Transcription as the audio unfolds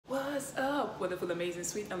wonderful, amazing,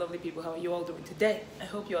 sweet, and lovely people. How are you all doing today? I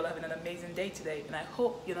hope you're all having an amazing day today, and I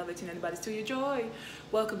hope you're not letting anybody steal your joy.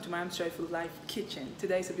 Welcome to Maryam's Joyful Life Kitchen.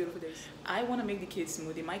 Today is a beautiful day. I want to make the kids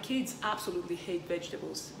smoothie. My kids absolutely hate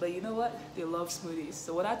vegetables, but you know what? They love smoothies.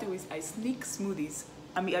 So what I do is I sneak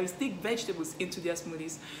I stick vegetables into their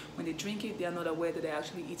smoothies. When they drink it, they are not aware that they're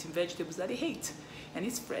actually eating vegetables that they hate. And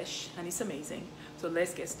it's fresh and it's amazing. So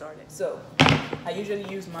let's get started. So I usually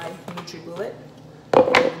use my NutriBullet.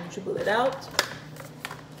 NutriBullet out.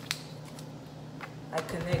 I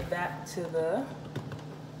connect that to the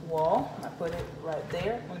wall. I put it right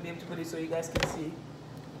there. I'm gonna be able to put it so you guys can see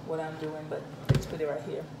what I'm doing, but let's put it right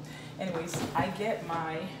here. Anyways, I get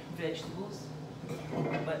my vegetables.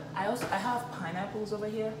 But I have pineapples over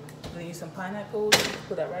here. I'm gonna use some pineapples.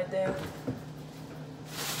 Put that right there.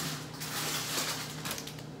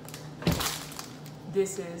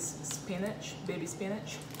 This is spinach, baby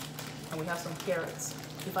spinach, and we have some carrots.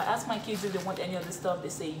 If I ask my kids if they want any of this stuff, they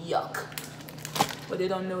say yuck, but they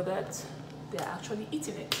don't know that they're actually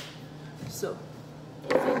eating it. So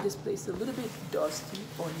I think this place is a little bit dusty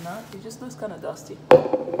or not. It just looks kind of dusty.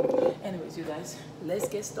 Anyways, you guys, let's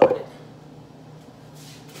get started.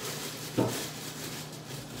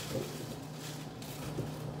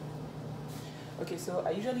 Okay, so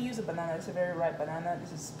I usually use a banana. It's a very ripe banana.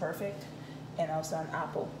 This is perfect. And also an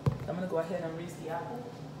apple. I'm gonna go ahead and rinse the apple.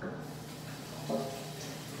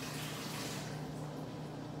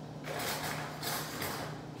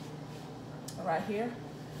 Right here,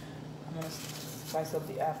 I'm gonna slice up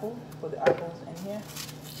the apple. Put the apples in here.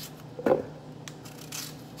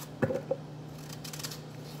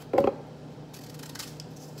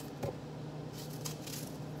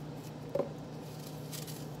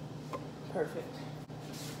 Perfect.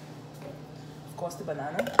 Of course, the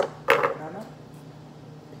banana.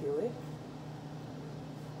 Peel it.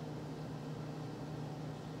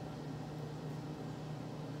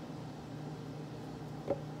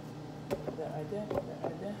 Put that right there. Put that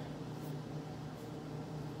right there.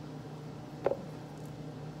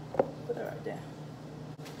 Put that right there.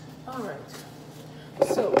 All right.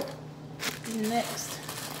 So next,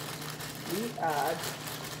 we add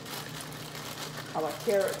our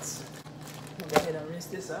carrots. I'll go ahead and rinse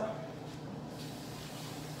this out.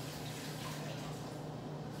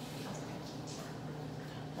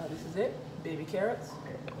 Now this is it, baby carrots.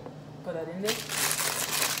 Put that in there.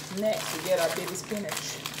 Next, we get our baby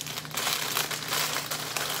spinach.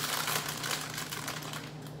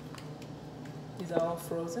 These are all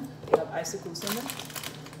frozen. They have icicles in them.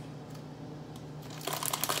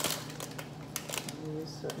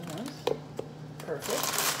 Use certain ones. Perfect.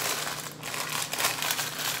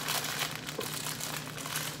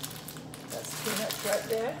 That's spinach right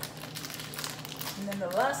there. And then the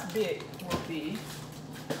last bit will be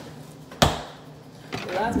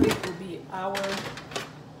our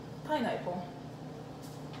pineapple.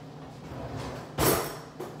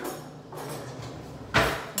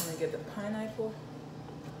 I'm gonna get the pineapple.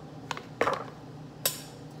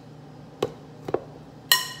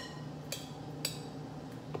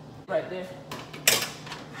 Right there.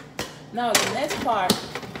 Now the next part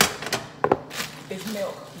is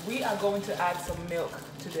milk. We are going to add some milk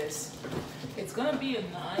to this. It's gonna be a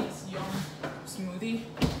nice young smoothie.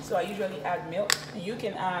 So I usually add milk, and you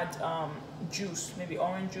can add juice, maybe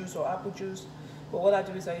orange juice or apple juice. But what I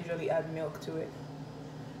do is I usually add milk to it.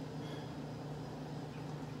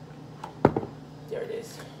 There it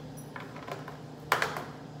is.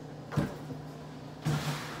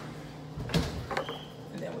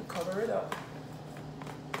 And then we cover it up.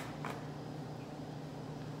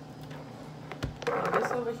 And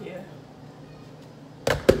this over here.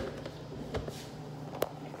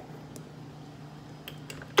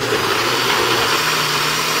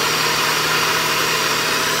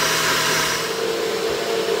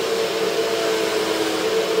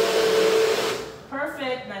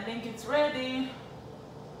 I think it's ready.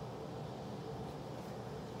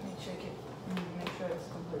 Let me check it. Make sure it's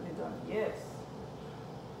completely done. Yes.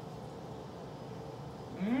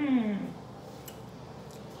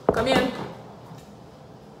 Come in.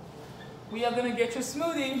 We are gonna get your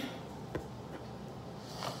smoothie.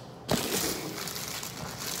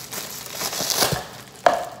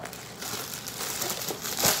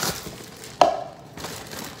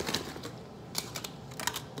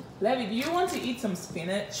 Levy, do you want to eat some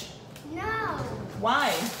spinach? No.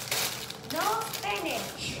 Why? No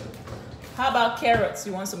spinach. How about carrots?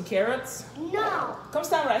 You want some carrots? No. Come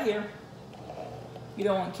stand right here. You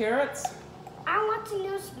don't want carrots? I want to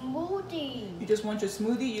do smoothie. You just want your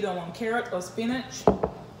smoothie? You don't want carrot or spinach?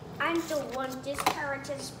 I don't want this carrot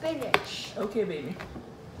and spinach. Okay, baby.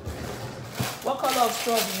 What color of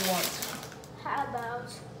straw do you want? How about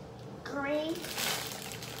green?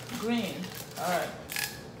 Green. All right.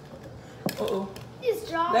 Uh-oh. It's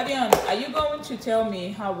dry. Levy, are you going to tell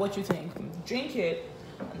me what you think? Drink it.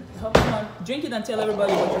 Come on. Drink it and tell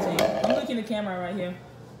everybody what you think. I'm looking at the camera right here.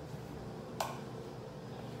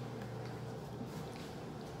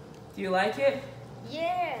 Do you like it?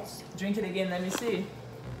 Yes. Drink it again. Let me see.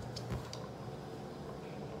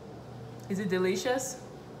 Is it delicious?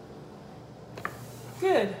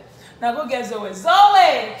 Good. Now go get Zoe.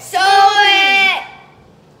 Zoe! Smoothie!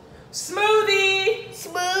 Smoothie!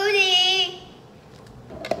 Smoothie!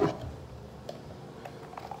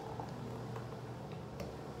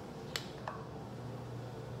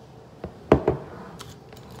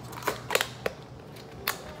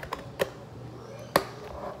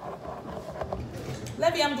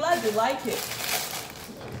 Levy, I'm glad you like it.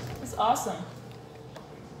 It's awesome.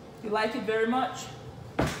 You like it very much?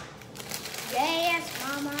 Yes,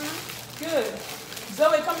 Mama. Good.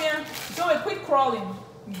 Zoe, come here. Zoe, quit crawling.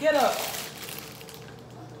 Get up.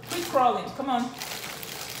 Quit crawling. Come on.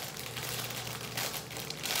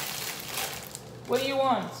 What do you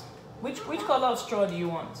want? Which color of straw do you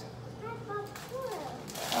want?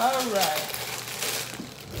 All right.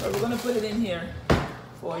 So we're going to put it in here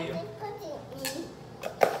for you.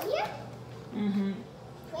 Mm-hmm.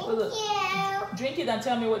 Thank you. Drink it and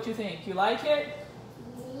tell me what you think. You like it?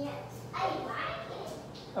 Yes, I like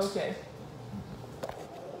it. Okay.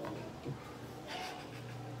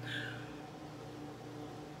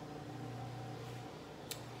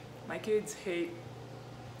 My kids hate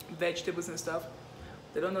vegetables and stuff.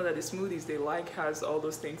 They don't know that the smoothies they like has all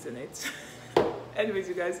those things in it. Anyways,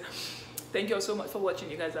 you guys, thank you all so much for watching.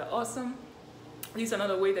 You guys are awesome. This is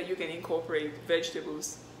another way that you can incorporate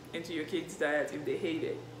vegetables into your kids' diet if they hate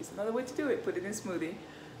it. It's another way to do it. Put it in smoothie.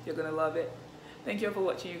 You're gonna love it. Thank you all for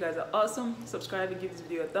watching. You guys are awesome. Subscribe and give this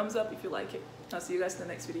video a thumbs up if you like it. I'll see you guys in the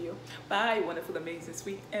next video. Bye, wonderful, amazing,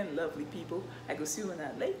 sweet, and lovely people. I go see you on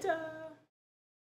that later.